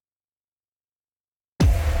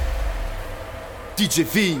DJ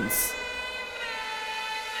Vince.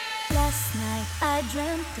 Last night I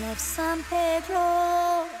dreamt of San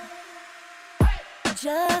Pedro.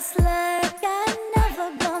 Just like I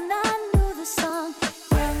never gone, I knew the song.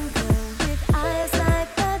 Young girl with eyes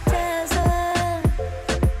like a desert.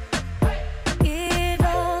 It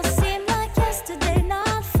all seemed like yesterday,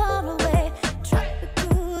 not far away.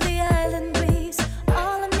 Tropical, the island breeze,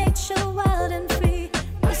 all of nature wild and free.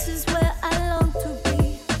 This is where I long to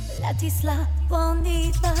be, La Isla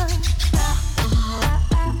Bonita.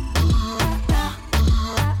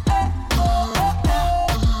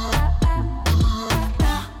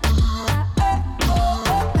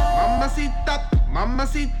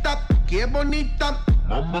 Mamacita, qué bonita.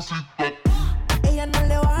 Mamacita. Ella no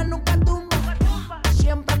le baja nunca tumba.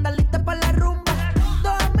 Siempre anda lista para la rumba.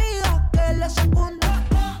 Dos amigas que la secundan.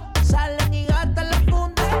 Salen y gastan la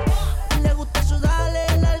funda. Le gusta sudarle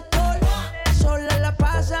el alcohol. Sola la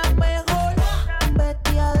pasa mejor.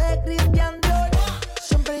 Vestida de Christian Dior.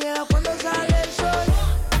 Siempre llega cuando sale el sol.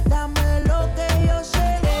 Dame de lo que yo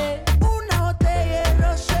sé. Una botella de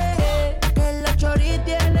rosé. Que la chori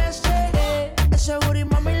tiene sed. Ese booty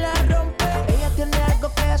mami la rompe. Ella tiene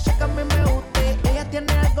algo que hace que a mí me guste. Ella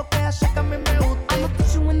tiene algo que hace que a mí me guste. I'ma put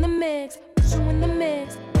you in the mix, put you in the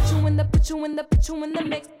mix, put you in the, put you in the, put you in the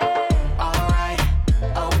mix. Alright,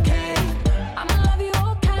 okay. I'ma love you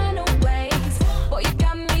all kind of ways. Boy, you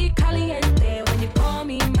got me caliente when you call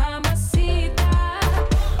me mamacita.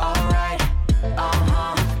 Alright,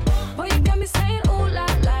 Boy, you got me saying ooh la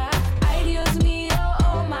la. Ay, Dios mío,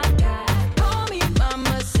 oh my God. Call me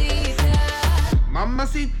mamacita.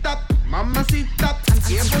 Mamacita, mamacita,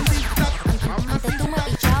 qué bonita. Antes tú me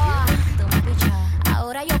pichabas,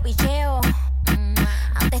 ahora yo picheo.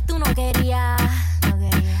 Antes tú no querías,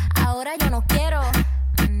 ahora yo no quiero.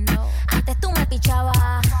 Antes tú me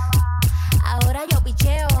pichabas, ahora yo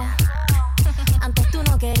picheo. Antes tú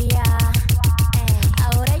no querías,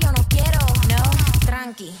 ahora yo no quiero. No,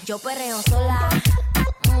 tranqui, yo perreo sola.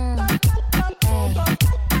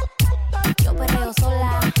 Yo perreo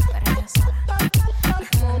sola.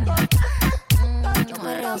 Yo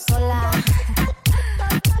perreo sola.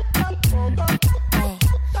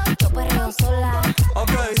 Yo perreo sola.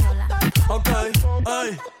 Ok,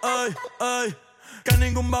 ey. Que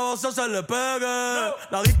ningún baboso se le pegue.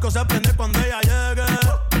 La disco se prende cuando ella llegue.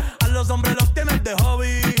 A los hombres los tienes de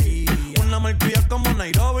hobby. Una malcria como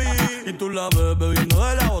Nairobi. Y tú la ves bebiendo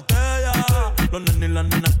de la botella. Los nenes y las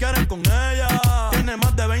nenas quieren con ella. Tiene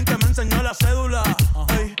más de 20, me enseñó la cédula.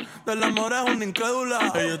 Ey, del amor es una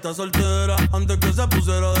incrédula. Ella está soltera antes que se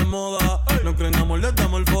pusiera de moda. No creen amor, le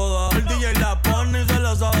damos el foda. El DJ la pone y se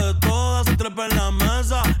la sabe toda. Se trepa en la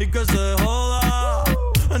mesa y que se joda.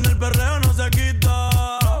 En el perreo no se quita.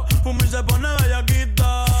 Fuma y se pone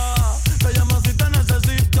bellaquita. Te llama si te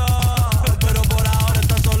necesita. Pero por ahora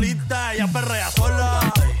está solita. Ella perrea sola.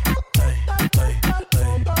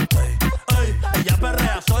 Ella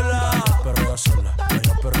perrea sola. Ella perrea sola.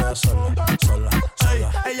 Ella perrea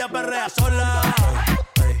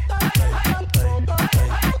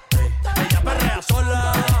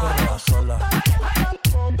sola.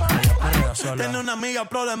 Tiene una amiga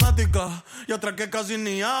problemática y otra que casi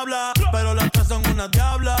ni habla, pero las tres son una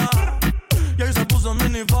diabla. Y ahí se puso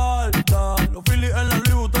mini falta, los Phillies en la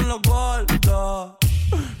Louis Vuitton en la guarda.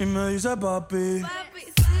 Y me dice papi,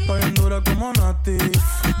 estoy bien dura como Nati.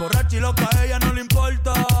 Borracha y loca, a ella no le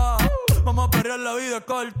importa. Vamos a perrear, la vida es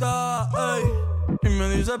corta, ey. Y me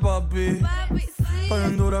dice papi, estoy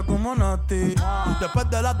bien dura como Nati. Después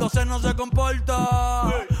de las 12 no se comporta.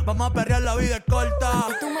 Vamos a perrear, la vida es corta.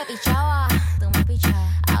 Antes tú me pichabas,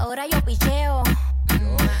 ahora yo picheo.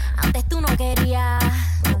 Antes tú no querías,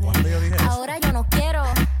 ahora yo no quiero.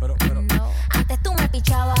 Antes tú me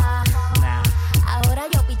pichabas, ahora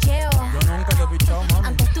yo picheo. Yo nunca te he pichado, mami.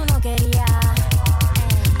 Antes tú no querías,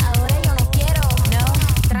 ahora yo no quiero. No,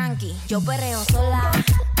 tranqui, yo perreo sola.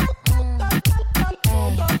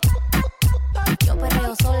 Yo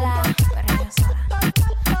perreo sola.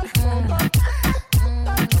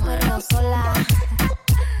 Yo perreo sola.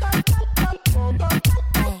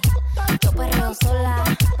 Yo perreo sola.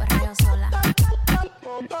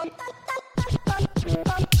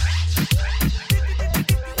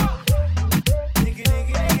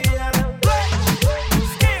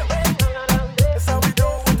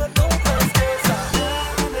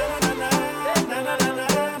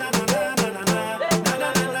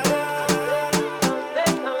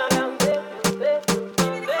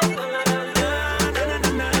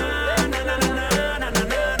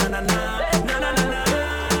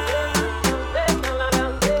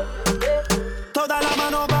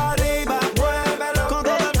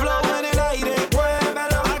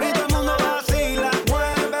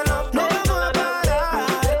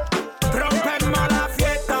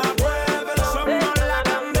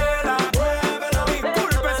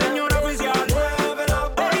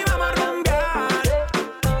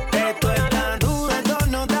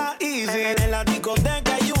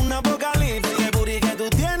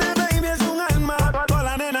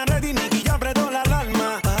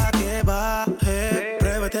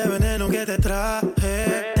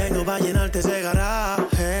 pa' llenarte ese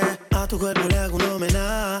garaje. A tu cuerpo le hago un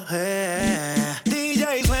homenaje.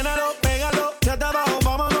 DJ, suénalo, pégalo, ya está abajo,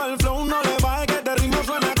 vámonos. El flow no le baje, que este ritmo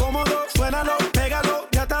suena cómodo. Suénalo, pégalo,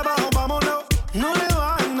 ya está abajo, vámonos. No le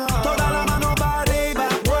bajes, no. Toda la mano para arriba,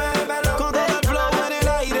 muévelo. Con todo el flow en el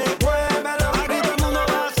aire, muévelo. Aquí todo el mundo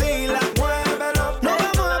vacila, muévelo. No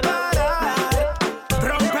vamos a parar.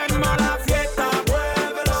 Rompemos la fiesta,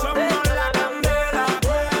 muévelo. Somos la candela,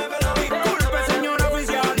 muévelo. Disculpe, señor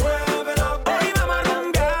oficial, muévelo. Hoy vamos a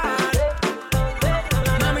rumbear.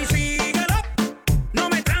 Mami, síguelo. No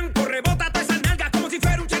me tranco, rebótate esas nalgas como si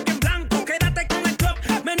fuera un cheque en blanco. Quédate con el club,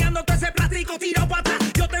 meneándote ese plástico, tiro para atrás.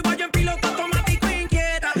 Yo te voy en piloto automático e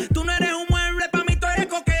inquieta. Tú no eres un mueble, pa' mí tú eres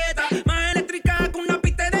coqueta. Más eléctrica que una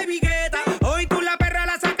pista de vigueta. Hoy tú la perra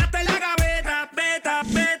la sacaste de la gaveta. Beta,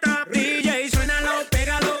 beta, DJ, suénalo,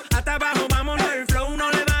 pégalo. Hasta abajo, vámonos. El flow no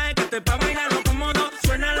le baje, que te pa' bailarlo cómodo.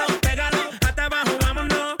 Suénalo, pégalo. Hasta abajo,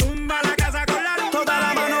 vámonos. Tumba la casa con la luz. Toda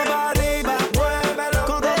la mano para arriba, muévelo.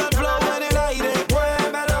 Con todo el flow en el aire,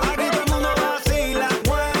 muévelo. Aquí todo el mundo vacila,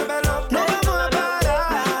 muévelo. No vamos a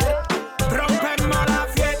parar. Rompemos la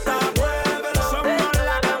fiesta, muévelo. Somos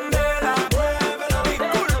la candela, muévelo.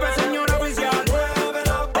 Disculpe, señor oficial,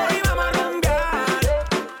 muévelo. Hoy vamos a rumbear.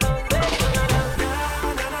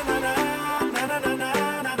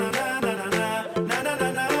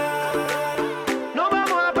 No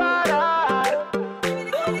vamos a parar.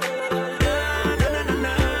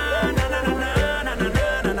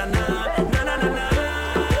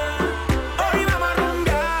 Hoy vamos a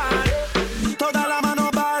rumbear. Toda la mano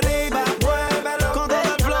para arriba, muévelo. Con todo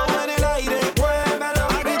el flow en el aire, muévelo.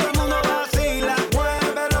 Aquí todo el mundo vacila,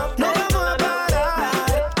 muévelo. No vamos a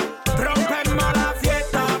parar. Rompemos la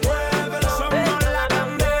fiesta, muévelo. Somos la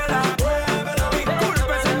candela, muévelo.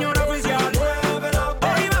 Disculpe, señor oficial, muévelo.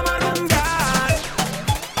 Hoy vamos a rumbear.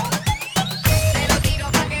 Te lo tiro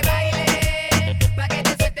pa' que baile, pa' que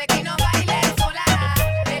te suelte que no bailes sola.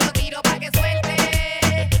 Te lo tiro pa' que suelte,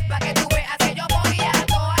 pa' que tú veas que yo voy a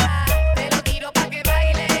toa. Te lo tiro pa' que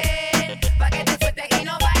baile, pa' que te suelte que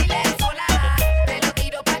no bailes sola. Te lo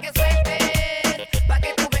tiro pa' que suelte, pa'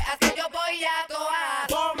 que tú veas que yo voy a toa.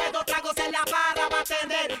 Ponme 2 tragos en la barra para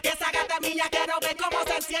atender. Esa gata mía quiero ver cómo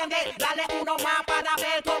se enciende. Dale uno más para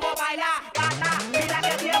ver cómo baila. Gata, mira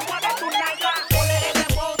que bien mueve tu nalga. Ponle el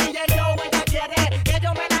dembow, DJ Joe, ella quiere que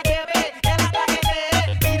yo me la lleve, que la traguete.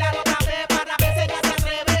 Míralo otra vez para ver si ella se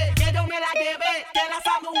atreve. Que yo me la lleve, que la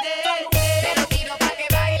sandungue. Te lo tiro pa' que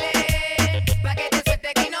baile, pa' que te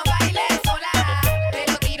suelte que no bailes sola.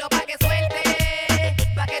 Te lo tiro pa' que suelte,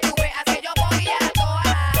 pa' que tú veas que yo voy a toa.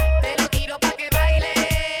 Te lo tiro pa' que baile,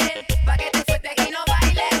 pa' que te suelte que no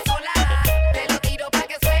bailes sola. Te lo tiro pa'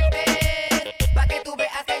 que suelte, pa' que tú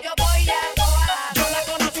veas que yo voy a toa. Yo la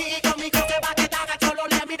conocí y conmigo se va a quedar. Solo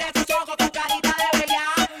le miré sus ojos con carita de bella.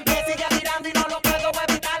 Me sigue mirando y no lo puedo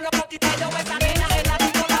evitarlo. Porque yo esa nena en la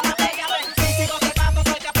disco la botella. Si sigo quedando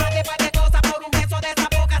soy capaz de cualquier cosa por un beso de esa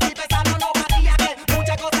boca. Si pesarlo no haría que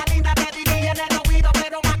muchas cosas lindas te diría en el oído.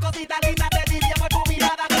 Pero más cositas lindas te diría por tu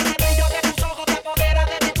mirada. Que el brillo de tus ojos se apodera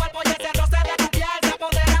de mi cuerpo. Y ese roce de tu piel se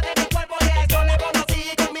apodera de mi cuerpo. Y yo la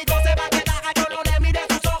conocí y conmigo se va a quedar. Solo le miré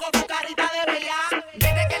sus ojos con carita de bella.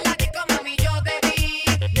 Desde que en la disco, mami, yo te vi.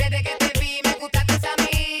 Desde que te vi, me gustaste a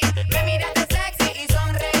mí. Me miraste sexy y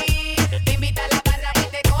sonreí. Te invité a la barra y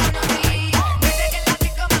te conocí. Desde que en la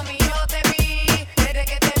disco, mami, yo te vi. Desde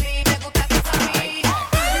que te vi, me gustaste a mí.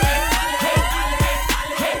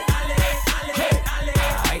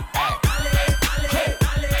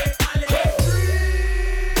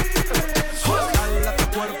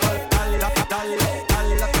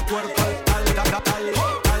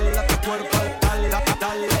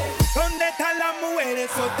 ¿Dónde están las mujeres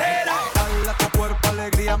solteras? Dale a tu cuerpo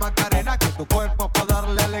alegría Macarena, que tu cuerpo pa'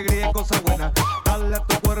 darle alegría y cosas buenas. Dale a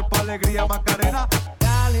tu cuerpo alegría Macarena,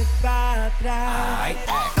 dale para atrás.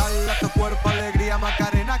 Dale a tu cuerpo alegría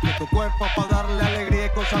Macarena, que tu cuerpo pa' darle alegría y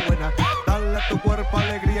cosas buenas. Dale a tu cuerpo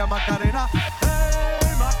alegría Macarena. Hey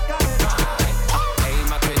Macarena. Hey,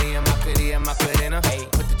 Macarena, Macarena. Hey,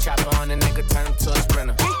 put the chopper on the nigga, turn him to a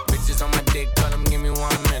sprinter. Bitches on my dick, tell him give me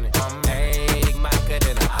 1 minute. Hey,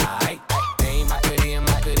 Macarena. Hey,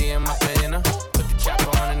 Macarena, Macarena. Put the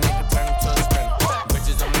chopper on the nigga, turn him to a sprinter.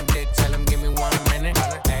 Bitches on my dick, tell him give me 1 minute.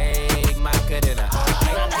 Hey, Macarena.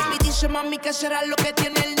 Baby, dice mami que será lo que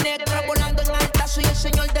tiene el negro. Volando en alta, soy el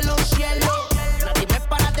señor de los cielos. Nadie me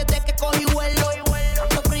para desde que cogí vuelo.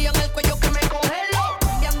 Tanto frío en el cuello que me congelo.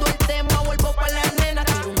 Cambiando el tema, vuelvo pa' la nena.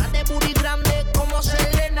 Quiero una de booty grande como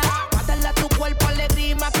Selena. Mátale a tu cuerpo alegría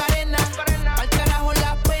y Macarena. Pa'l carajo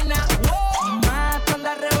la pena. Más tú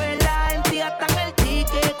andas revela, en ti gastan el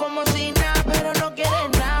ticket como si nada. Pero no quieres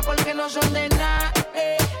nada porque no son de nada.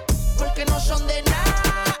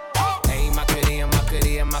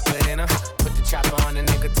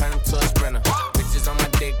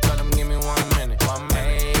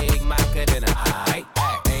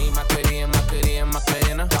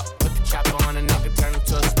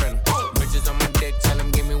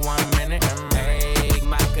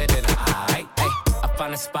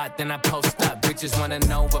 out, then I post up. Bitches wanna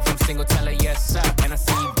know if I'm single, tell her yes up. And I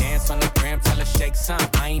see you dance on the gram, tell her shake some.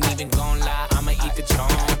 I ain't even gon' lie, I'ma eat the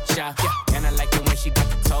choncha. Yeah. And I like it when she got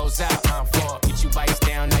the toes out. Get you bites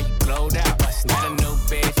down, now you glowed out. Got a new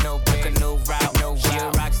bitch, took a new route. She a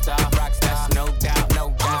rock star, that's no doubt.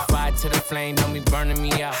 Fire to the flame, don't be burning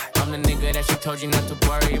me out. I'm the nigga that she told you not to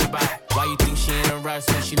worry about. Why you think she in a rush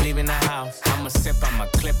when she leaving the house? I'ma sip, I'ma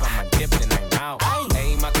clip, I'ma dip, then I'm out.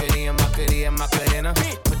 Hey, Macarena.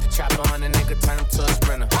 Put the chopper on the nigga, turn him to a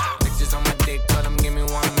sprinter. Bitches on my dick, tell them give me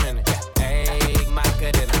 1 minute. Hey,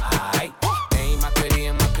 Macarena, aight. Hey,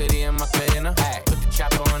 Macarena. Put the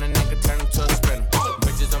chopper on the nigga, turn him to a sprinter.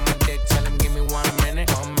 Bitches on my dick, tell them give me 1 minute.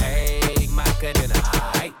 Hey, Macarena,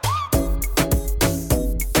 aight.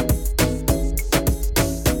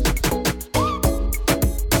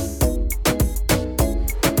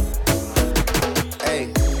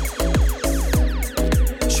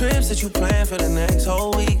 Trips that you plan for the next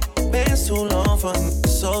whole week. Bands too long for me.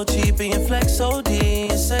 So cheap and your flex OD,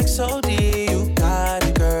 your sex OD. You got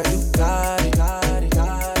it, girl. You got it, got it,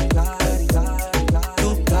 got it, got it, got it, got it.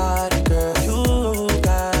 You got it, girl. You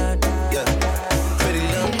got it. Yeah. Pretty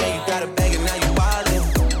little thing, you got a bag and now you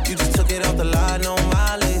wildin'. You just took it off the line, no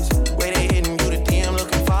mileage. Way they hitting you, the DM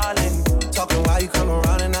looking violent. Talking while you come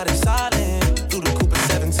around and now they silent. Through the Cooper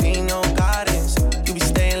 17, no guidance. You be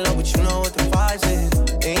staying low, but you know what the vibes is.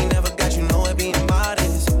 Ain't never got you know it being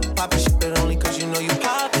modest. Poppin' shit, but only cause you know you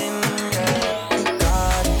poppin'. Yeah. You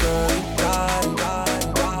got it, girl. You got it, got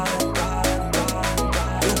it, got it, got it,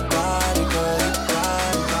 got it. You got it, girl. You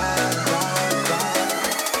got it, got it, got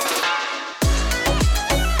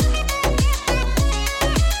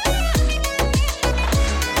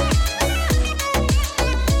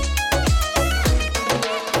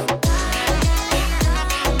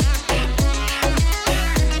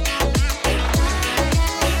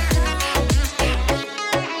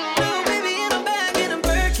No, baby, in a bag and I'm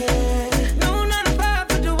working. No, 9 to 5,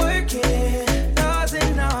 put the work in. Stars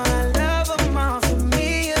and all, I love them all. For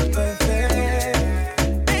me, you're perfect.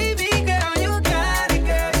 Baby girl, you got it,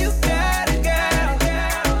 girl. You got it, girl.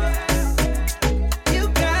 You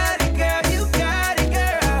got it, girl. You got it,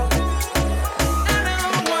 girl. I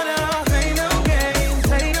don't wanna play no games,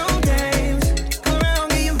 play no games. Go around,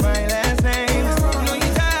 get you my last name. Know you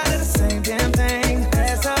tired of the same damn thing.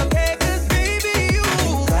 That's okay, 'cause baby, you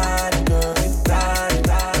got it, girl. You got it,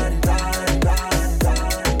 got it, got it, got it,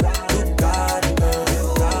 got it, got it. You got it, girl. You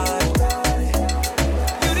got it, got it.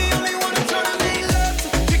 You're the only one I'm tryna make love to,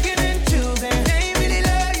 picking and choosing. They ain't really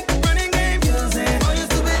love you, running game using. All your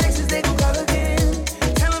stupid exes, they gon' call again.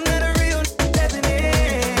 Tell them that a real stepping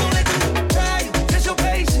in. Don't let them try you, test your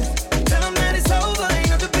patience. Tell them that it's over, ain't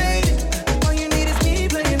no debating. All you need is me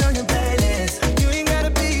playing on your playlist. You ain't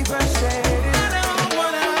gotta be frustrated. I don't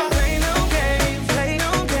wanna play no games, play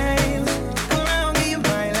no games. Go around, get you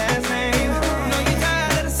my last name. Know you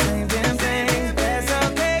tired of the same damn thing. That's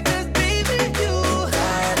okay, 'cause baby, you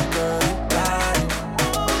got it, girl. You got it.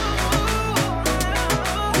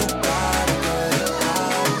 You got it, girl. You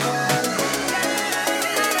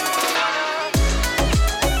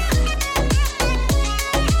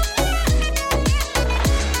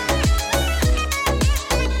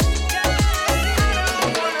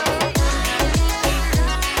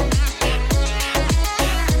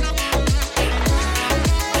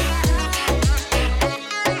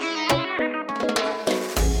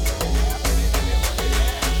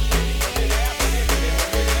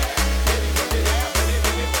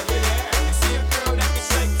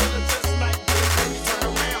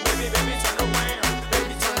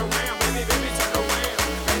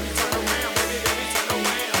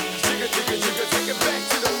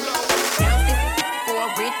For a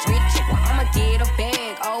rich, I'ma get a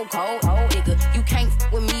bag, oh cold, nigga. You can't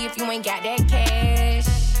f with me if you ain't got that cash.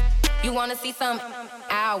 You wanna see some?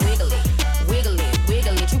 I'll wiggle it, wiggle it,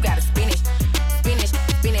 wiggle it. You gotta spin it, spin it,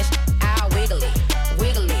 spin it. I'll wiggle it,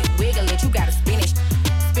 wiggle it, wiggle it. You gotta spin it,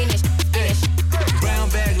 spin it, spin it. Brown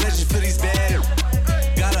bag legend for these bad.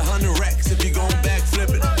 Got 100 racks if you gon' back flip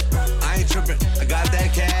it. I ain't trippin', I got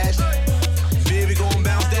that cash. Baby gon'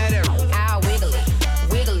 bounce that arrow. I'll wiggle it,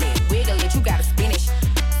 wiggle it, wiggle it. You gotta spin it,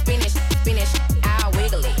 spin it, spin it. I'll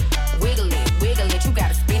wiggle it, wiggle it, wiggle it. You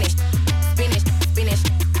gotta spin it, spin it, spin it.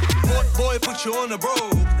 Boy, put you on the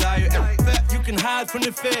road. Fat, you can hide from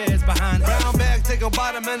the feds behind brown bag, take a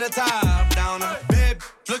bottom and a top down. Babe,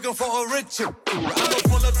 looking for a rich chick. I'ma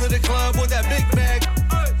pull up to the club with that big bag.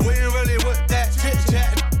 We ain't really with that chit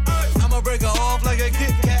chat. I'ma break her off like a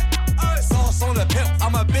Kit Kat. Sauce on the pimp,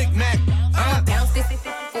 I'm a Big Mac. I'ma bounce this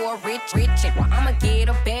for a rich chick. I'ma get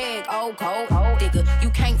a bag, oh cold, nigga. You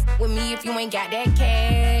can't f with me if you ain't got that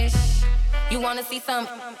cash. You wanna see some?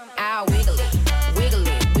 I'll wiggle it, wiggle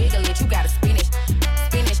it, wiggle it. You gotta spin it,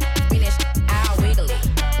 spin it, spin it. I'll wiggle it,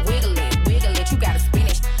 wiggle it, wiggle it. You gotta spin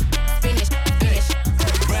it, spin it, spin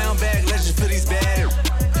it. Brown bag legend for these bad.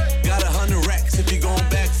 Got 100 racks if you gon'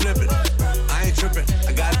 back flip it. I ain't trippin',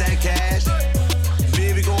 I got that cash.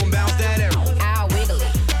 Baby gon' bounce that arrow. I'll wiggle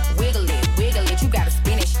it, wiggle it, wiggle it. You gotta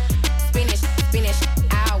spin it, spin it, spin it.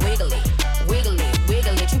 I'll wiggle it, wiggle it,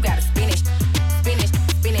 wiggle it. You gotta spin it, spin it,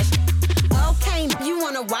 spin it. Okay, you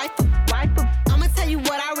wanna wipe it, wipe it. I'ma tell you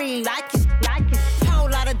what I really like it, like it. Whole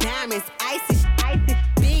lot of diamonds, icy, icy,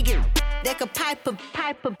 bigger. They could pipe up,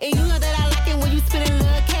 pipe up. And you know that I like it when you spend a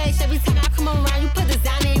little cash. Every time I come around, you put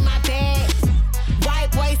designer in my bag.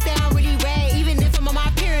 White boys say I'm really rad. Even if I'm on my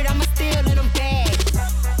period, I'ma still let them bag.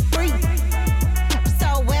 Free.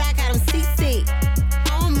 So what I got them seasick.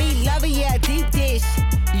 On me, love it, yeah, deep dish.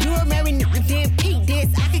 You a married nigga, then peak this.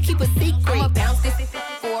 I can keep a secret. I'ma bounce this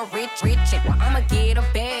for a rich chick. Well, I'ma get a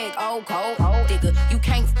bag, oh cold, oh digger. You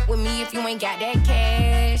can't f with me if you ain't got that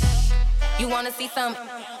cash. You wanna see some?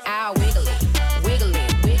 I'll wiggle it, wiggle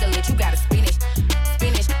it, wiggle it. You gotta spin it,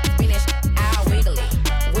 spin it, spin it. I'll wiggle it,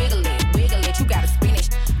 wiggle it, wiggle it. You gotta spin it,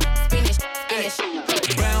 spin it, spin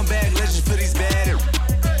it. Brown bag legend for these bad.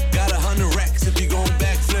 Got 100 racks if you gon'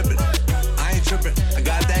 back flip it. I ain't trippin', I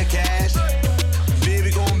got that cash.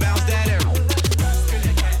 Baby gon' bounce that arrow.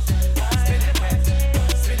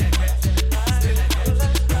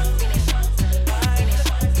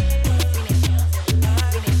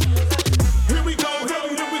 Here we go,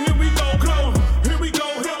 here we go, come. Here we go,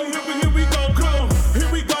 here we go, come. Here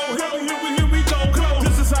we go, here we go, come.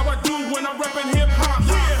 This is how I do when I'm rapping hip hop.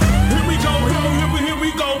 Yeah. Here we go, here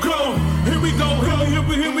we go, come. Here we go,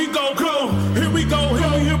 here we go, come. Here we go,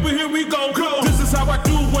 here we go, come. This is how I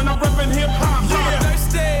do when I'm rapping hip hop. Yeah.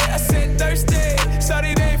 Thirsty, I said thirsty.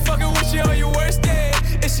 Shawty, they ain't fucking with you on your worst day.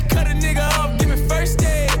 If she cut a nigga off, give me first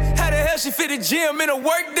day. How the hell she fit the gym in a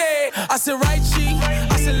work day? I said right cheek,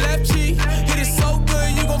 I said left cheek. Hit it so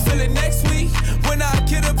good, you gon' feel it next week. When I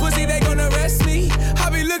kill a pussy, they gon' arrest me. I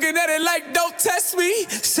be looking at it like, don't test me.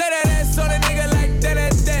 Say that ass on a nigga like that.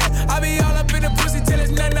 I be all up in the pussy till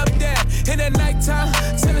there's nothing up there. In the nighttime,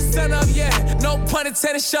 till the sun up, yeah. No pun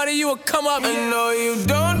intended, shawty, you will come up. I know you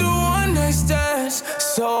don't do one night stands,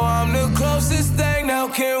 so I'm the closest thing. Now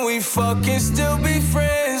can we fucking still be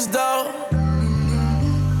friends, though?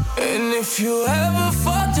 And if you ever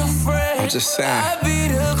fucked a friend, I'm just saying, I'd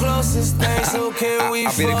be the closest thing. So can we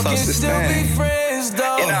fucking still be friends,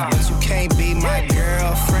 though? You know, but you can't be my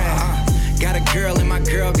girlfriend. Got a girl and my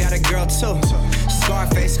girl got a girl too.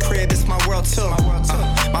 Scarface crib, it's my world too.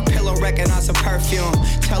 My pillow recognize a perfume.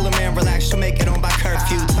 Tell a man relax, she'll make it on by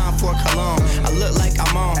curfew. Time for cologne, I look like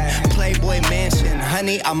I'm on Playboy Mansion,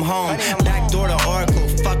 honey, I'm home. Back door to Oracle,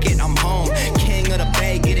 fuck it, I'm home. King of the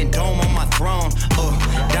Bay, getting dome on my throne.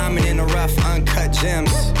 Diamond in the rough, uncut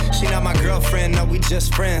gems. She not my girlfriend, no, we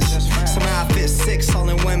just friends. Somehow I fit 6 all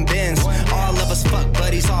in one Benz. All of us fuck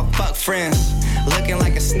buddies, all fuck friends. Looking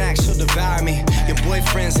like a snack, she'll devour me. Your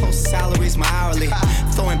boyfriend's whole salary's my hourly.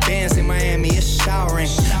 Throwing bands in Miami, it's showering.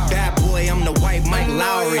 Bad boy, I'm the white Mike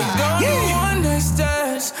Lowry. One night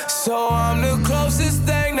stands, so I'm the closest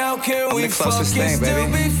thing. Now can we fucking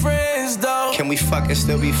still be friends, though? Can we fucking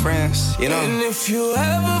still be friends, you know? And if you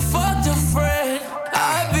ever fucked a friend,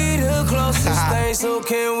 I'd be the closest thing. So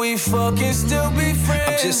can we fucking still be friends,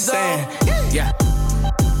 I'm just saying, yeah.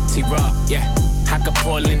 T-Raw, yeah. I could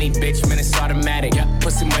pull any bitch, man, it's automatic. Yeah.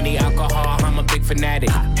 Pussy, money, alcohol, I'm a big fanatic.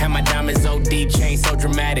 Have my diamonds OD, chain so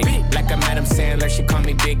dramatic. Like I'm Adam Sandler, she call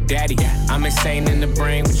me Big Daddy. I'm insane in the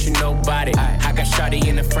brain, but you nobody. I got shawty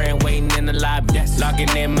and a friend waiting in the lobby. Logging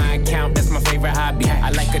in my account, that's my favorite hobby. I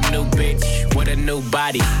like a new bitch with a new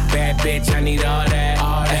body. Bad bitch, I need all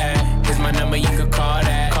that. Here's my number, you could call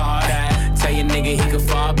that. Tell your nigga he could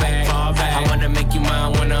fall back. I wanna make you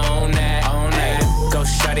mine, wanna own that. Go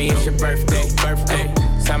shawty, it's your birthday.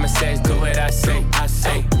 Simon says, do what I say.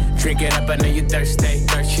 Drink it up, I know you thirsty.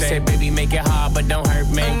 She said, baby, make it hard, but don't hurt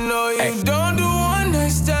me. I know you don't do one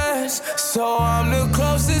night stands, so I'm the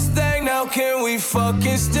closest thing. Now can we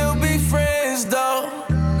fucking still be friends, though?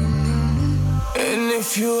 And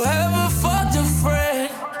if you ever fucked a friend,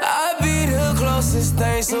 I'd be the closest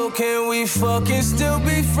thing. So can we fucking still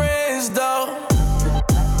be friends, though?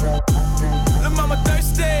 Lil' mama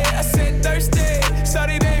thirsty, I said thirsty.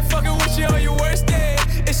 Shawty, they ain't fucking with you on your worst day.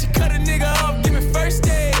 If she cut a nigga off, give me first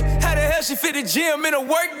day. How the hell she fit the gym in a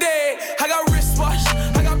work day? I got wristwatch,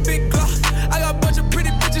 I got big Glock. I got a bunch of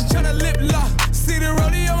pretty bitches tryna lip lock. See the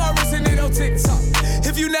rollie on my wrist and it on TikTok.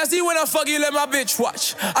 If you nasty when I fuck you, let my bitch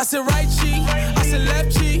watch. I said right cheek, I said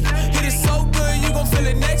left cheek. Hit it so good, you gon' feel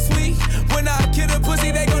it next week. When I kill a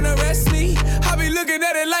pussy, they gon' arrest me.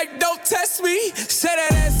 test me. Say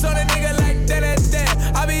that ass on a nigga like that.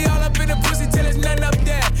 I be all up in the pussy till there's nothing up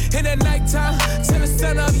there. In the nighttime, till the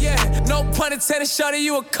sun up, yeah. No pun intended, shawty,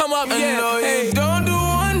 you will come up, yeah. No, you don't do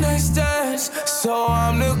one night stands, so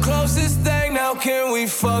I'm the closest thing. Now can we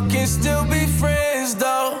fucking still be friends,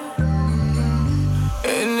 though?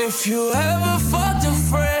 And if you ever fucked a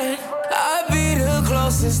friend, I'd be the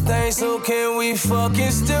closest thing. So can we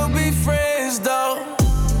fucking still be friends, though?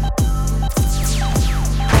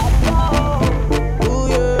 Ooh,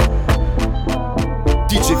 yeah.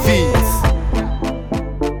 DJ Fizz.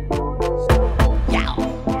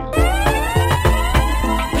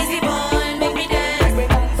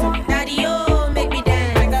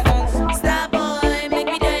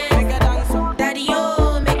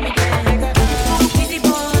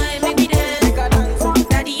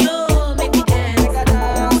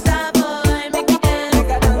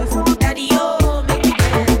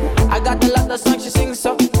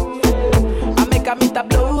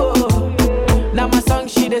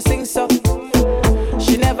 Sing so,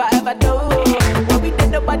 she never ever do. When we did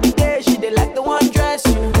nobody there, she did like the one dress,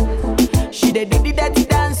 you know. She did do the dirty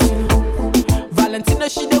dance, you know. Valentino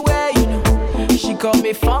she did wear, you know. She call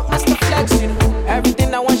me Funk Master Flex, you know.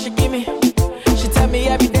 Everything I want she give me. She tell me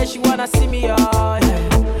every day she wanna see me, oh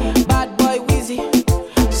yeah. Bad boy Weezy,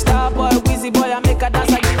 star boy Weezy boy, I make her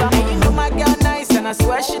dance, I give her. And you know my girl nice, and I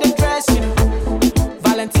swear she the dress, you know.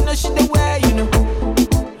 Valentino she the wear, you know.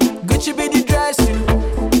 Gucci be the dress, you know.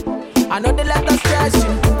 I know they let us stress you.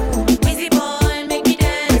 Weezy boy, make me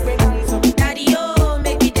dance. Daddy, oh,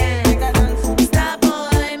 make me dance. Star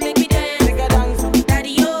boy, make me dance.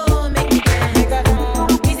 Daddy, oh, make me dance.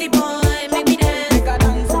 Weezy boy, make me dance.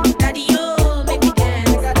 Daddy, oh, make me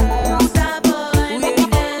dance. Star boy, make me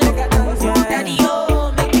dance. Daddy,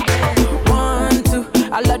 oh, make me dance. 1, 2,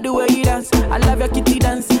 I love the way you dance. I love your kitty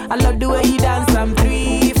dance. I love the way you dance. I'm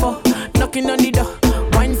 3, 4, knocking on the door.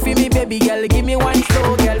 Wine for me, baby girl, give me one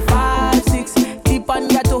slow, girl. 5, 6, tip on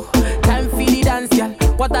your toe. Time for the dance, girl.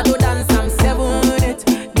 What I do dance, I'm 7,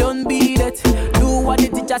 8. Don't beat it. Do what the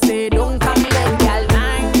teacher say, don't come late, girl.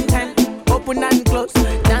 9, 10, open and close.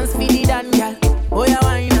 Dance for the dance, girl. Oh yeah,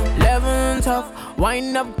 wine up. 11, 12,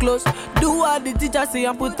 wind up close. Do what the teacher say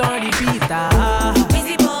and put on the beat.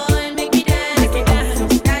 Weezy boy, make me dance. Make me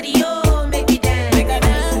dance. Daddy, oh, make me dance. Make me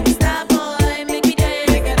dance. Star boy, make me dance.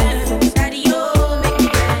 Make me dance. Daddy, oh, make me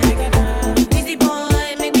dance. Weezy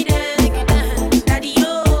boy, make me dance. Daddy,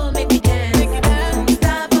 oh, make me dance.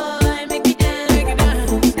 Star boy, make me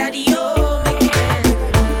dance. Daddy, oh, make me dance.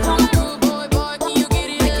 Call me rude boy, boy, can you get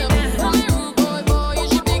it up? Call me rude boy, boy,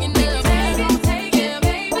 is you big enough? Take it,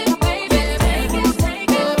 baby, baby,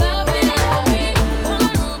 take it, love it on me. Call me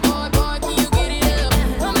rude boy, boy, can you get it up?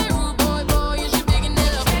 Call me rude boy, boy, is you big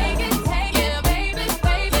enough? Take it, baby,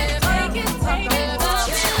 baby, take it, love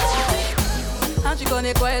it on me. Hein, tu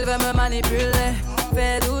connais quoi, elle veut me manipuler.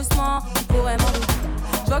 Fais doucement, tu pourrais m'en douter.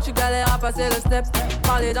 J'vois que tu galères à passer le step.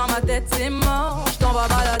 Parler dans ma tête, c'est mort. J't'envoie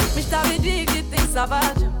balader. Mais j't'avais dit que t'étais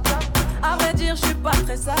sauvage. À vrai dire, j'suis pas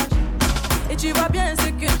très sage. Et tu vois bien ce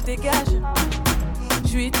que j'dégage.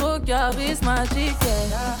 J'suis trop charismatique.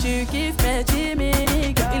 Tu kiffes mes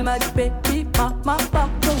timides. Il m'a dit, baby, ma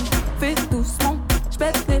pardon. Fais doucement,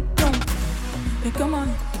 j'pète tes plombs. Et comment?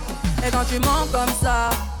 Et quand tu mens comme ça,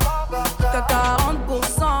 t'as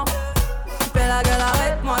 40%. Tu fais la gueule,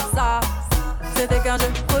 arrête-moi ça. C'était qu'un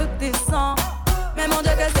jeu redescend. Mais mon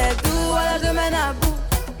Dieu que c'est tout, voilà je mène à bout.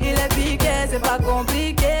 Il est piqué, c'est pas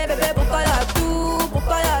compliqué. Bébé, pourquoi y'a tout,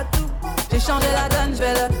 pourquoi y'a tout? J'ai changé la donne, je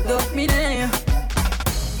vais le dominer.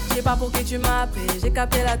 Je sais pas pour qui tu m'as appelé, j'ai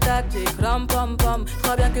capté la tactique. Rom pom pom, je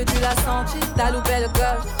crois bien que tu l'as senti. T'as loupé le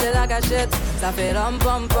coche, j'ai la gâchette. Ça fait rom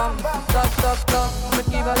pom pom, stop stop stop.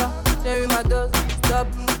 Équivalent, j'ai eu ma dose, stop,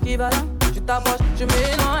 équivalent. Tu t'approches, je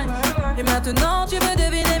m'éloigne. Et maintenant tu veux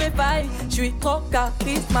deviner mes failles. Je suis trop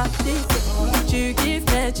charismatique. Tu kiffes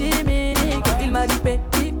mes chimiques. Il m'a dit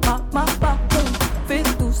baby, ma pardon. Fais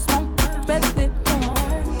doucement, pète tes plombs.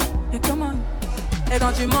 Et comment? Et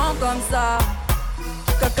quand tu mens comme ça,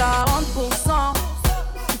 que 40%.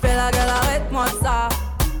 Tu fais la gueule, arrête-moi ça.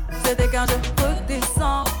 C'était qu'un jeu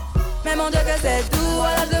redescend. Mais mon Dieu que c'est tout,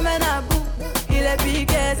 voilà je mène à bout. Il est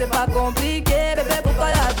piqué, c'est pas compliqué. Bébé, pourquoi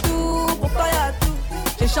y'a tout, pourquoi y'a tout?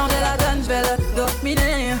 J'ai changé la donne, je vais le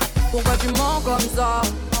dominer. Pourquoi tu mens comme ça?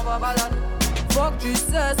 On va balader. Faut que tu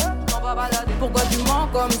cesses, on va balader. Pourquoi tu mens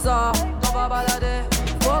comme ça? On va balader.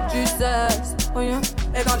 Faut que tu cesses. Oh yeah.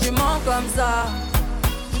 Et quand tu mens comme ça,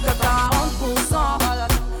 que 40%.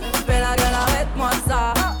 Tu fais la gueule, arrête-moi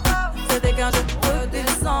ça. C'était qu'un jeu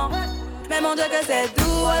redescend. Mais mon Dieu que c'est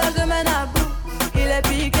tout, voilà je mène à bout. Il est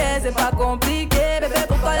piqué, c'est pas compliqué. Bébé,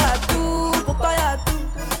 pourquoi y'a tout, pourquoi y'a tout?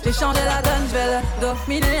 J'ai J'ai changé la donne, je vais le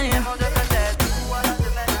dominer.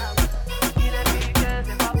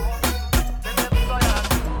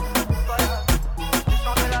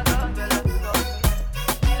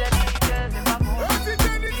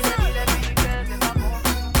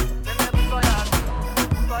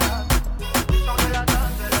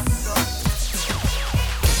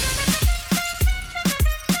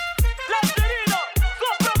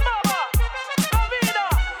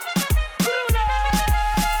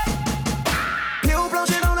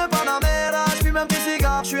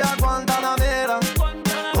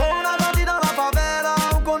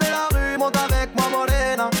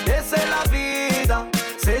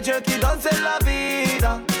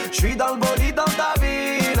 J'suis dans le bolide dans ta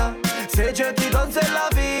ville. C'est Dieu qui donne, c'est la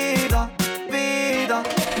vida, vida.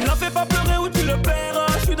 Ne la fais pas pleurer ou tu le paieras.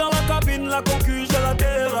 J'suis dans la cabine, la concu, j'ai la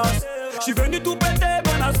terrasse. J'suis venu tout péter,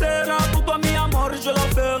 bonacera. Pour toi mi amor, je la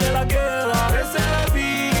ferai la guerre. Et c'est la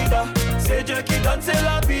vida, c'est Dieu qui donne, c'est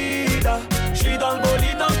la vida. J'suis dans le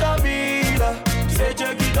bolide dans ta ville. C'est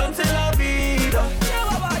Dieu qui donne, c'est la vida.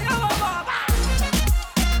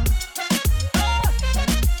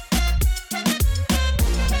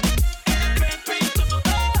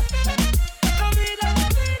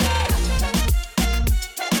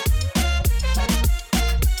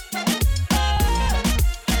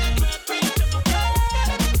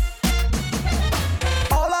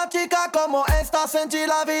 Como esta senti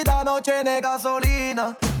la vida, no tiene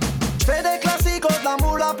gasolina. J'fais des classiques, de la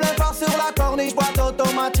moule à plein phare sur la corniche, boîte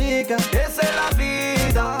automatique. Et c'est la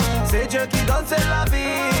vida, c'est Dieu qui donne, c'est la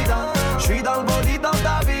vida. J'suis dans le bolide dans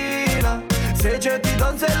ta ville. C'est Dieu qui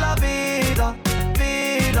donne, c'est la vida,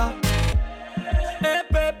 vida.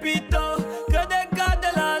 Eh Pépito, que des gars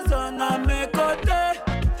de la zone à mes côtés.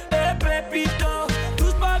 Eh Pépito,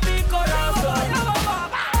 tous pas mi corazon.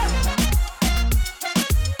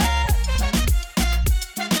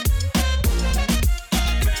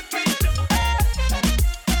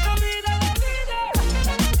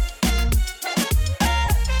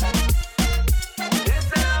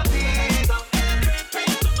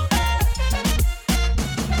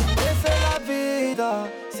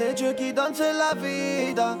 C'est Dieu qui donne, c'est la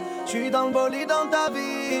vida. J'suis dans le bolide dans ta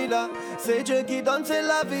ville. C'est Dieu qui donne, c'est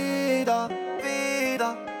la vida,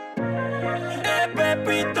 vida. Eh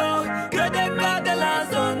Pépito, que des gars de la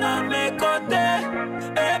zone à mes côtés.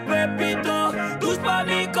 Eh Pépito, touche pas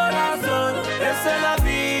mi corazon. Et c'est la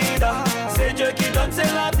vida, c'est Dieu qui donne,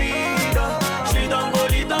 c'est la vida. J'suis dans le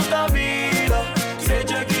bolide dans ta ville. C'est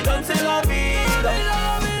Dieu qui donne, c'est la vida.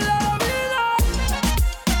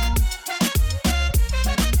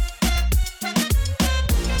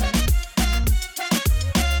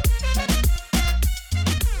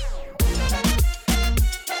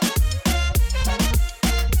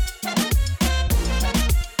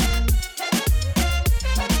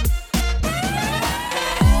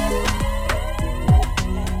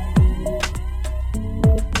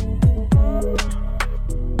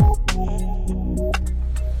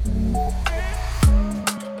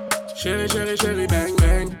 Chérie, chérie, chérie, bang,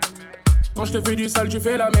 bang. Quand je te fais du sale, tu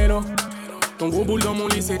fais la mélo. Ton gros boule dans mon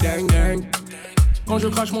lit, c'est ding, ding. Quand je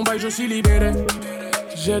crache mon bail, je suis libéré.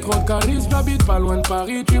 J'ai trop de charisme, j'habite pas loin de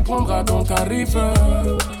Paris, tu prendras ton tarif.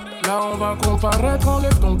 Là, on va comparaître,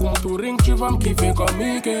 enlève ton contouring, tu vas me kiffer comme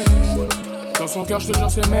Mickey. Dans son cœur, je te jure,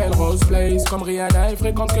 c'est Melrose Place. Comme Rihanna, elle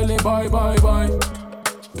fréquente que les boy, boy, boy.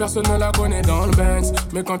 Personne ne la connaît dans le Benz,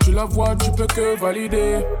 mais quand tu la vois, tu peux que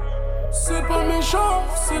valider. C'est pas méchant,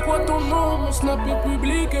 c'est quoi ton nom, mon snap est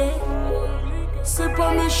public. C'est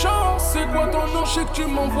pas méchant, c'est quoi ton nom, je sais que tu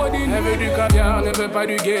m'envoies des nuits. Elle veut du caviar, ne veut pas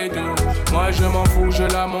du ghetto. Moi je m'en fous, je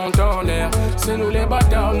la monte en l'air. C'est nous les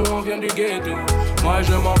bâtards, nous on vient du ghetto. Moi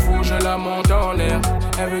je m'en fous, je la monte en l'air.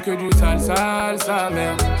 Elle veut que du sale, sale, sa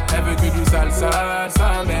mère. Elle veut que du sale, sale,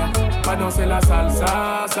 sa mère. Pas danser la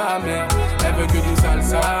salsa, sa mère. Elle veut que du sale,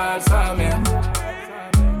 sale, sa mère.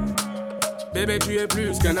 Bébé, tu es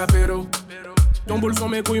plus qu'un apéro. Ton boule sur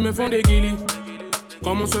mes couilles me font des guilis.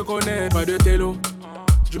 Comme on se connaît, pas de télo.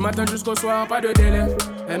 Du matin jusqu'au soir, pas de délai.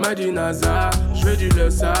 Elle m'a dit Naza, je veux du le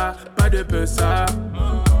ça, pas de peu ça.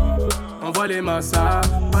 Envoie les massas,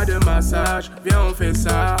 pas de massage, viens on fait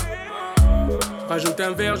ça. Rajoute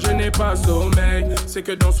un verre, je n'ai pas sommeil. C'est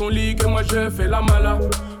que dans son lit que moi je fais la mala.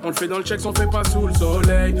 On le fait dans le check, on fait pas sous le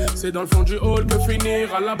soleil. C'est dans le fond du hall que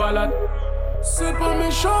finira la balade. C'est pas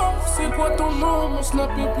méchant, c'est quoi ton nom, mon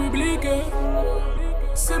snap est public.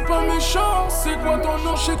 c'est pas méchant, c'est quoi ton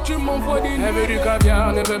nom, je sais que tu m'envoies des nudes. Elle veut du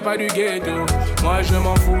caviar, ne veut pas du ghetto. Moi je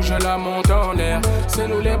m'en fous, je la monte en l'air. C'est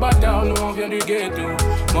nous les bâtards, nous on vient du ghetto.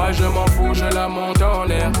 Moi je m'en fous, je la monte en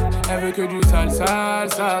l'air. Elle veut que du sale,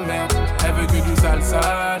 sa mère. Elle veut que du sale,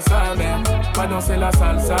 sa mère. Pas danser la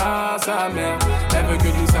salsa, sa mère. Elle veut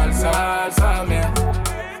que du sale, sa mère.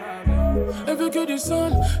 Elle veut que du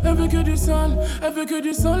sale, elle veut que du sale, elle veut que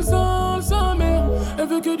du sale, sa mère. Elle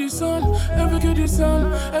veut que du sale, elle veut que du sale,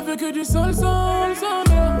 elle veut que du sale, sa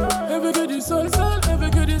mère. Elle veut que du sale, elle veut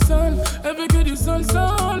que du sale, elle veut que du sale,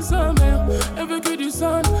 sa mère. Elle veut que du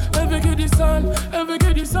sale, elle veut que du sale, elle veut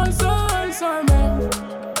que du sale, sa mère.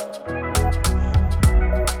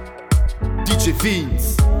 DJ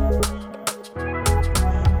Vince.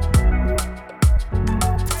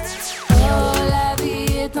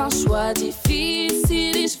 Un choix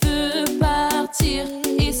difficile et je veux partir.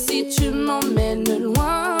 Et si tu m'emmènes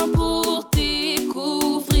loin pour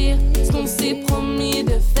découvrir ce qu'on s'est promis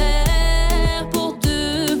de faire pour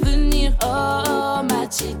devenir oh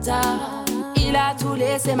Machita, il a tout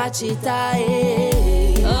laissé Machita,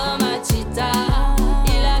 oh Machita,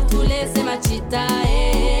 il a tout laissé Machita,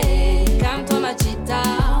 calme-toi Machita,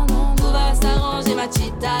 tout va s'arranger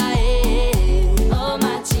Machita, oh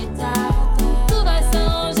Machita.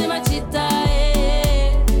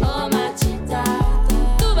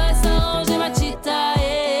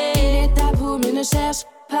 Ne cherche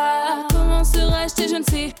pas comment se racheter, je ne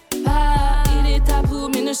sais pas. Il est tabou,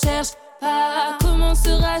 mais ne cherche pas comment se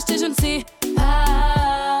racheter, je ne sais pas.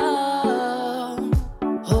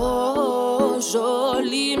 Oh,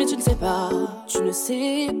 jolie, mais tu ne sais pas, tu ne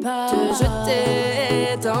sais pas te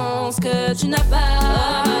jeter dans ce que tu n'as pas.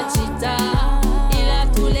 Oh, Machita, il a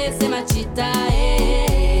tout laissé, Machita,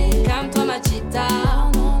 calme-toi, Machita,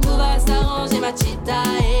 tout va s'arranger, Machita,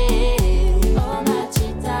 oh,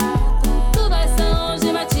 Machita.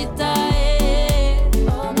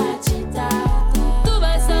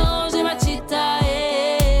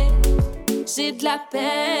 J'ai de la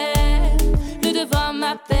peine, le devant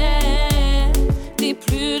m'appelle. T'es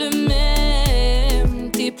plus le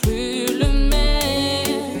même, t'es plus le même.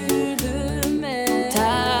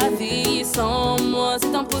 Ta vie sans moi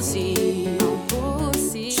c'est impossible.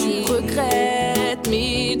 Tu regrettes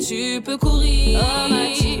mais tu peux courir. Oh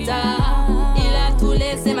Machita, il a tout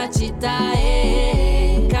laissé Machita,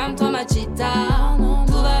 calme-toi Machita,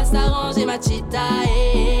 tout va s'arranger Machita,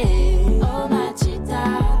 oh Machita.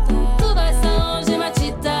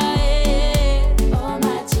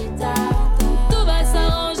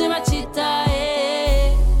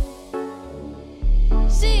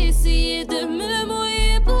 J'ai essayé de me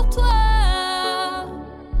mouiller pour toi.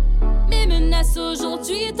 Mes menaces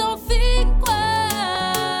aujourd'hui t'en fais quoi?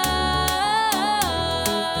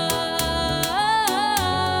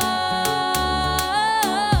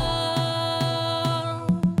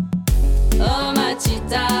 Oh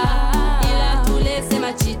Machita, il a tout laissé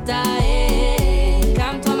Machita,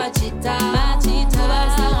 calme-toi Machita, tout va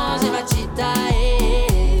s'arranger Machita,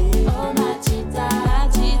 oh Machita,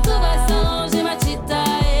 tout va s'arranger Machita,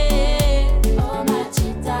 oh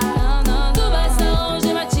Machita, tout va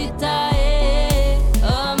s'arranger Machita,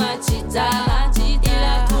 oh Machita, il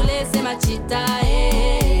a tout laissé Machita,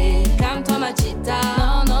 calme-toi Machita,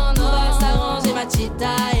 tout va s'arranger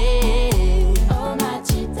Machita, oh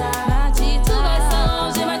Machita.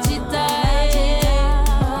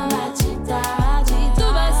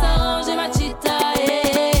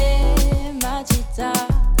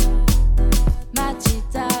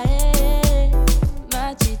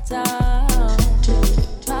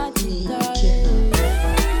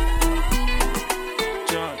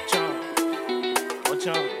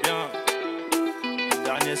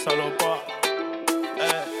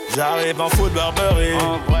 J'arrive en foot Burberry.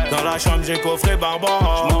 Dans la chambre j'ai coffré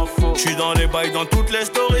Barbara. J'suis dans les bails dans toutes les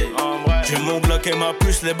stories. J'ai mon Glock et ma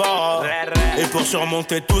puce les barres. Et pour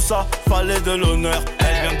surmonter tout ça, fallait de l'honneur.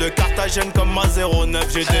 Elle vient de Carthagène comme ma 09.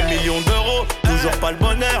 J'ai des millions d'euros, toujours pas le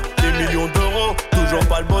bonheur. Des millions d'euros, toujours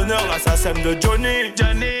pas le bonheur. L'assassin de Johnny,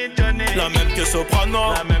 la même que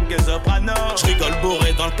Soprano, J'rigole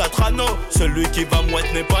bourré dans le 4 anneaux. Celui qui va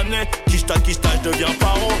mouette n'est pas né. Kishta, je deviens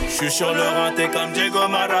paro. J'suis sur le rinté comme Diego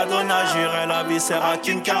Maradona. J'irai la viscère à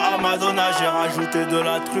Kinka à Madonna. J'ai rajouté de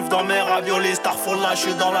la truffe dans mes raviolis. Starfall là,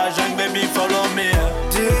 j'suis dans la jungle, baby, follow me.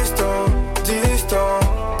 Distant,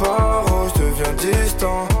 paro, j'deviens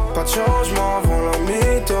distant. Pas de changement avant la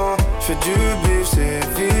mi-temps. J'fais du bif, c'est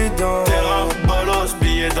évident. Terrain, bolos,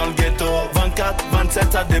 billets dans le ghetto. 24 24,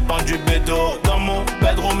 27, ça dépend du bédo. Dans mon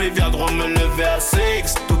bedroom, ils viendront me lever à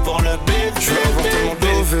 6. Tout pour le bif. Je veux avoir tellement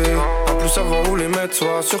d'OV, à plus savoir où les mettre.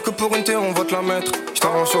 Sois sûr que pour une terre on va te la mettre.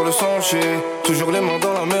 J't'arrange sur le sentier, toujours les mains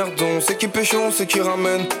dans la merde. On sait qui pêche, on sait qui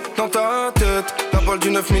ramène. Dans ta tête, la balle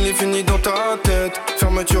du 9000 est finie dans ta tête.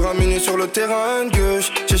 Fermeture à minuit sur le terrain de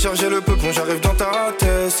gauche. J'ai chargé le peupon, j'arrive dans ta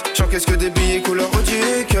tête. J'encaisse que des billets couleur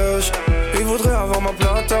Audi cash. Ils voudraient avoir ma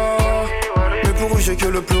plata, mais pour eux j'ai que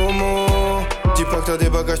le plomo. Dis pas que t'as des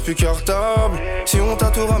bagages plus cartables. Si on t'a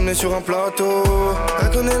tout ramené sur un plateau. Elle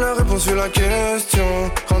connaît la réponse sur la question.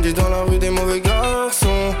 Grandis dans la rue des mauvais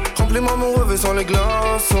garçons. Remplis-moi mon revêt sans les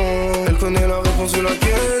glaçons. Elle connaît la réponse sur la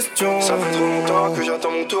question. Ça fait trop longtemps que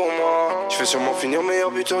j'attends mon tour moi. Je vais sûrement finir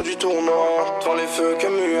meilleur buteur du tournoi. Devant les feux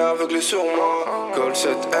Camus aveuglé sur moi. Col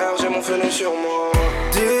 7R, j'ai mon fenêtre sur moi.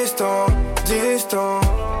 Distant, distant,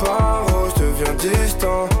 paro, je deviens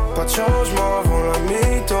distant. Pas de changement avant la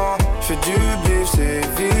mi-temps. J'fais du bif, c'est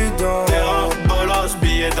évident. Terrain, bolos,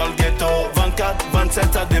 billets dans le ghetto. 24,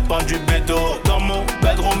 27, ça dépend du bédo. Dans mon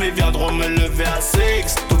bedroom, ils viendront me lever à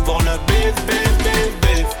 6. Tout pour le bif, bif, bif,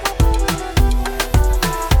 bif.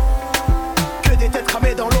 Que des têtes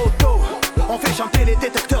cramées dans l'auto. On fait chanter les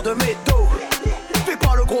détecteurs de métaux. Fais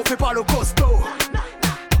pas le gros, fais pas le costaud.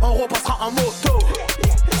 On repassera en moto.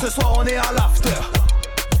 Ce soir on est à l'after.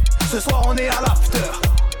 Ce soir on est à l'after.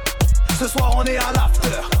 Ce soir on est à l'after.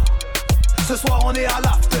 Ce soir on est à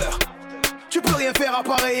l'after. Tu peux rien faire à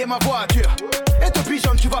pareiller ma voiture. Et depuis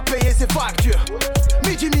jeune tu vas payer ses factures.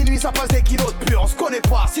 Midi minuit ça passe des kilos de pur. On se connaît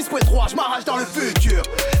pas, 6.3 je m'arrache dans le futur.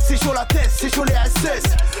 C'est chaud la tête, c'est chaud les SS.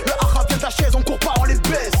 Le arabe vient de la chaise, on court pas, on les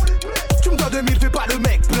baisse. Tu me dois 2000, fais pas le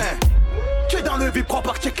mec plein. T'es dans le vide, crois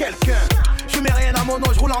pas que t'es quelqu'un. Je mets rien à mon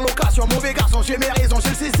nom, je roule en location. Mauvais garçon, j'ai mes raisons, j'ai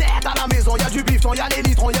le CZ à la maison. Y'a du bifton, y'a les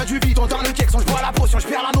litrons, y'a du bidon. Dans le Texon, j'bois la potion,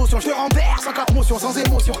 j'perds la notion. J'te renverse sans 4 motions, sans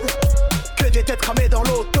émotion. Que des têtes cramées dans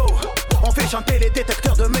l'auto. On fait chanter les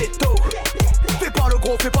détecteurs de métaux. Fais pas le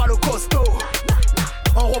gros, fais pas le costaud.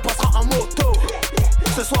 On repassera en moto.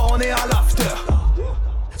 Ce soir on est à l'after.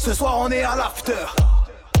 Ce soir on est à l'after.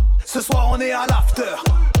 Ce soir on est à l'after.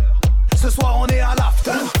 Ce soir on est à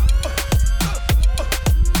l'after.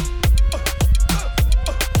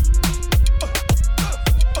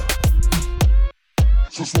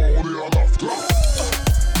 Ce soir on est à l'after.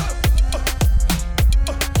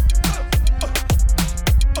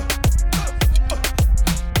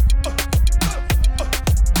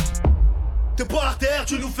 T'es pas à terre,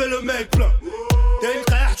 tu nous fais le mec plein. T'es une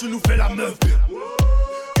frère, tu nous fais la meuf bien.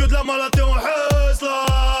 Que de la maladie en haisse là.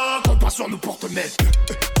 Compte pas sur nous pour te mettre.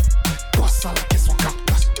 Passe à la caisse en 4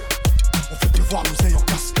 places. On fait pleuvoir l'oseille en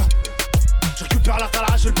cascade. Je récupère la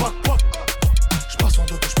calage et le pack-pack. J'passe en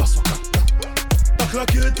 2, j'passe en 4. T'as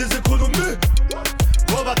claqué tes économies.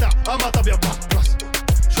 Oh bâtard, Ama t'as bien pas de place.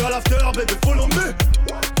 J'suis à l'after, bébé, follow me.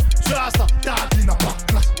 J'suis à ça, ta racine n'a pas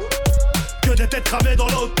de classe. Que des têtes cramées dans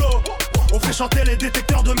l'auto. On fait chanter les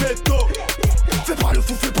détecteurs de métaux. Fais pas le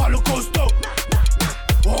fou, fais pas le costaud.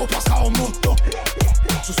 On repassera en moto.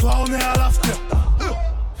 Ce soir on est à l'after.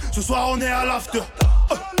 Ce soir on est à l'after.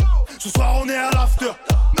 Ce soir on est à l'after.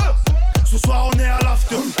 Ce soir on est à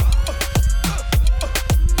l'after.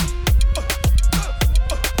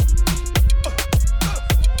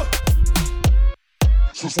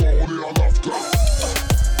 Ce soir on est à l'after.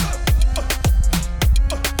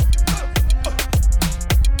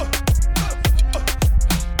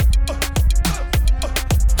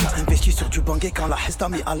 Investi sur du bangé quand la Hesta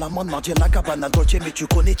mis à l'amende. Mardi la Gabbana Dolce, mais tu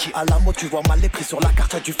connais qui à la mode. Tu vois mal les prix sur la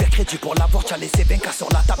carte, t'as dû faire crédit pour l'avoir. T'as laissé 20K sur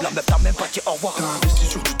la table, la meuf t'as même pas dit au revoir. T'as investi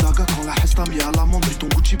sur du Daga quand la Hesta mis à l'amende. Vu ton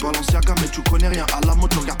Gucci Balenciaga, mais tu connais rien à la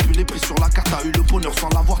mode. Tu regardes plus les prix sur la carte, t'as eu le bonheur sans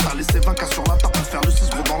l'avoir. T'as laissé 20K sur la table pour faire le 6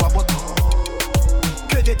 gros dans la boîte.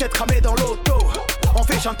 Que des têtes cramées dans l'auto. On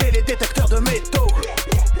fait chanter les détecteurs de métaux.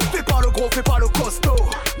 Fais pas le gros, fais pas le costaud.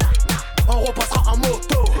 On repassera en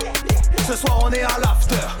moto. Ce soir on est à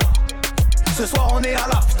l'after. Ce soir on est à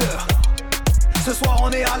l'after. Ce soir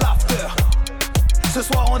on est à l'after. Ce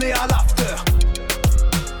soir on est à l'after.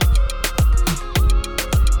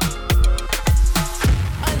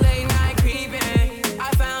 A late night creeping,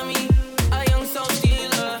 I found me a young soul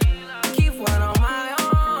stealer. Keep one on my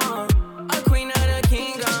arm, a queen of the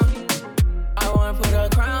kingdom. I wanna put a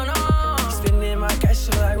crown on, spending my cash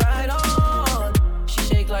like right on. She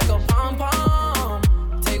shake like a pom pom.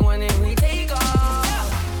 Take one and we take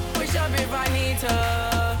off. Push up if I need to.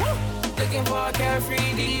 Looking for a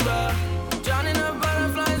carefree diva. Drowning the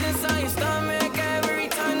butterflies inside your stomach every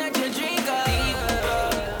time that you drink up. Diva,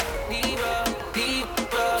 diva,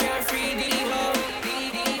 diva, carefree diva.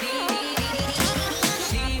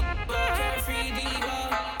 Diva, carefree diva.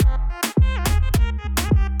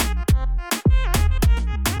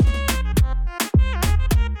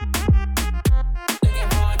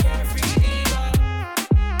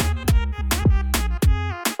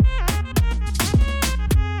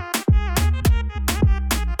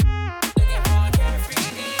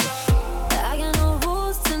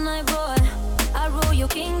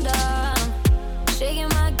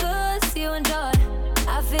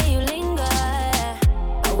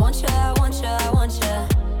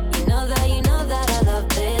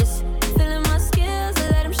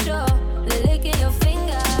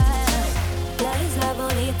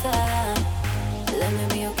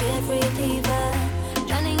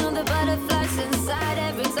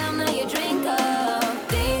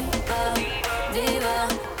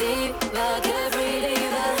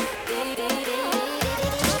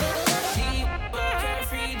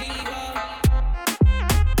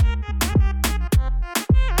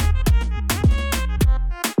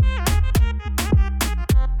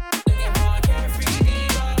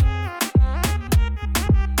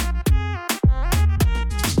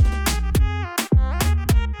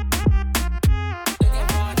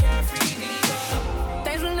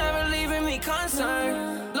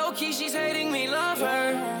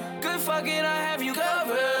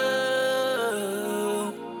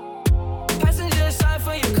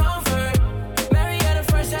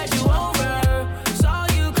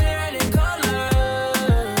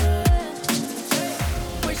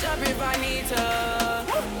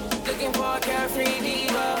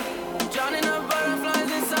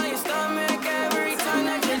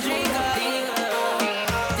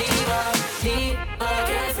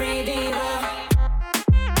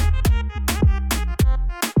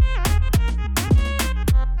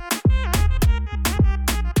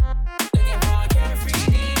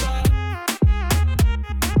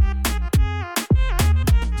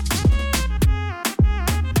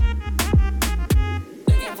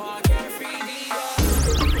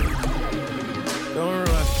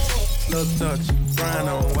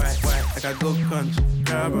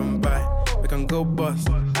 go bust.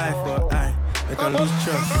 Eye for eye, make a lose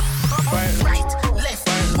trust. Right, left,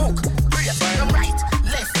 hook, brace. I'm right,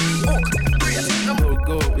 left, hook, brace.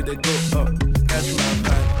 Go, we dey go up. Catch my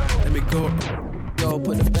vibe, let me go. Yo,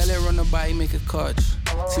 put the belly on the body, make it catch.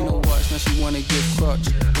 See no watch, now she wanna give crutch.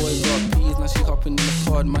 Boy got peas, now she hopping in the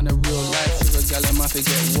pod. Man, a real life sugar gal, I might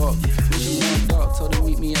forget what. When she want dark, told her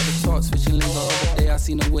meet me at the top. Switching lanes the other day, I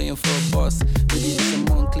seen her waiting for a bus. Maybe just a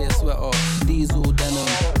Moncler sweater, diesel denim.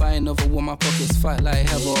 Buy another one, my pockets fat like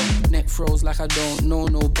heather. Neck froze like I don't know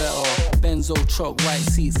no better. Benzo truck, white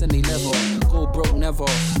seats and they leather. Go broke never,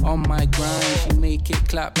 on my grind. She make it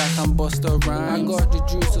clap like I'm Busta Rhymes. I got the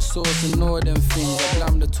juice, the sauce and all them things. I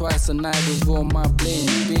blammed her twice a night with all my bling.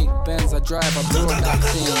 Big Benz I drive, I brought that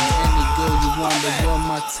thing. Any girl you want, but you're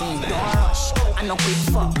my team. Don't rush, I no quick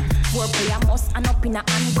fuck. Foreplay I must, and up in a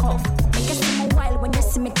handcuff. Make you see me wild when you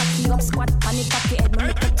see me cocky up. Squat on the cocky head, me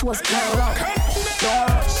make the toes curl up. Don't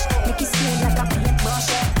rush, make it smooth like a paintbrush.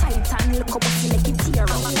 Tight and look up, see make it tear up.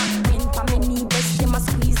 Pain for me knee, breast, them a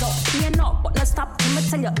squeeze up. Pain up, but no stop, let me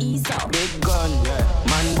tell you ease up. Big gun,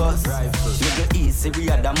 man boss. Nigga easy, we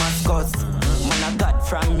are Damascus. Man I got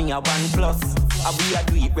from me a 1+. I we a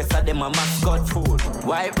do it, rest of them a mascot food.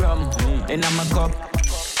 White rum, in a my cup.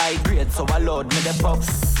 I grade, so I load me the puffs.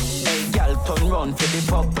 Hey, gal, turn round for the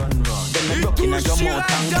pop. Then me broke in a your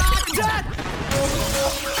mouth and make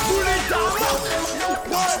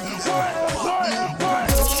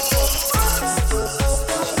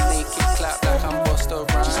it clap like I'm Busta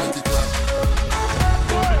Rhymes.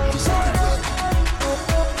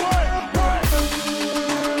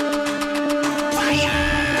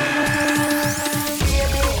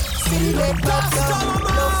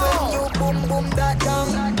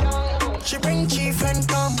 She bring chief and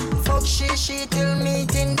come. Fuck she till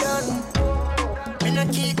meeting done. Me no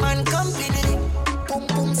keep man company. Boom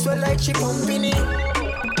boom swell like she pumping it.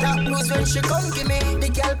 That blues when she come give me. The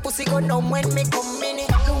girl pussy go numb when me come in it.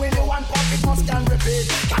 You will you want pop it must can repeat.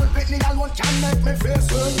 Can't pick me alone can make me feel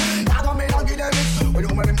good. Now don't me not give them it. When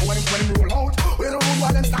you when them roll out. When you roll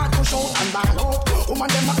while them start to shout and bang out. Woman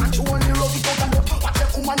them a catch you on the road. It out and up. Watch them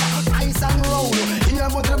woman nice and round. In your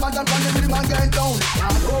mother bag and from the middle man get down.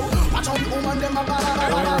 Watch how the woman them a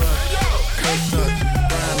bala. Red touch,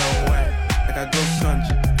 brown and white. Like I go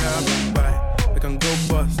country, grab and buy. We can go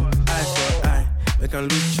bust, eye for eye. We can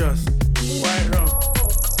lose trust. White rum,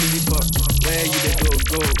 easy pop. Where you they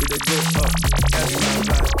go, we they go up. That's my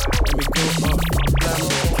vibe. Let me go up.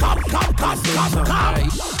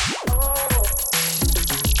 Come.